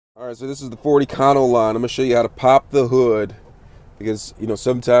Alright, so this is the Ford Econoline. I'm going to show you how to pop the hood because,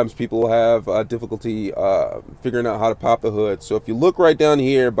 sometimes people have difficulty figuring out how to pop the hood. So if you look right down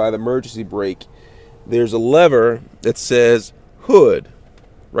here by the emergency brake, there's a lever that says hood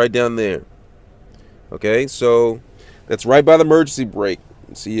right down there. Okay, so that's right by the emergency brake.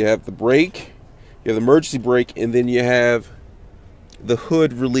 So you have the brake, you have the emergency brake, and then you have the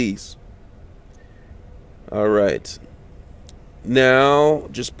hood release. Alright. Now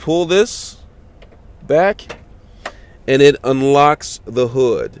just pull this back and it unlocks the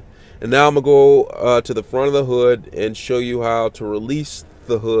hood. And now I'm gonna go to the front of the hood and show you how to release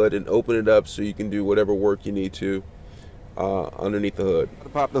the hood and open it up so you can do whatever work you need to underneath the hood.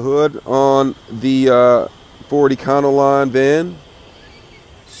 Pop the hood on the Ford Econoline van.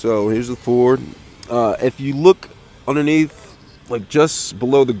 So here's the Ford. If you look underneath, like just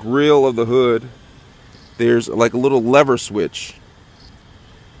below the grill of the hood, there's like a little lever switch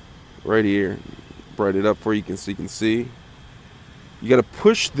right here. Brighten it up for you so you can see. You got to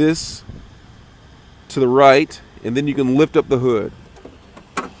push this to the right, and then you can lift up the hood.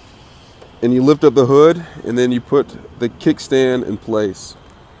 And you lift up the hood, and then you put the kickstand in place.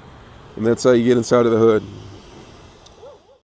 And that's how you get inside of the hood.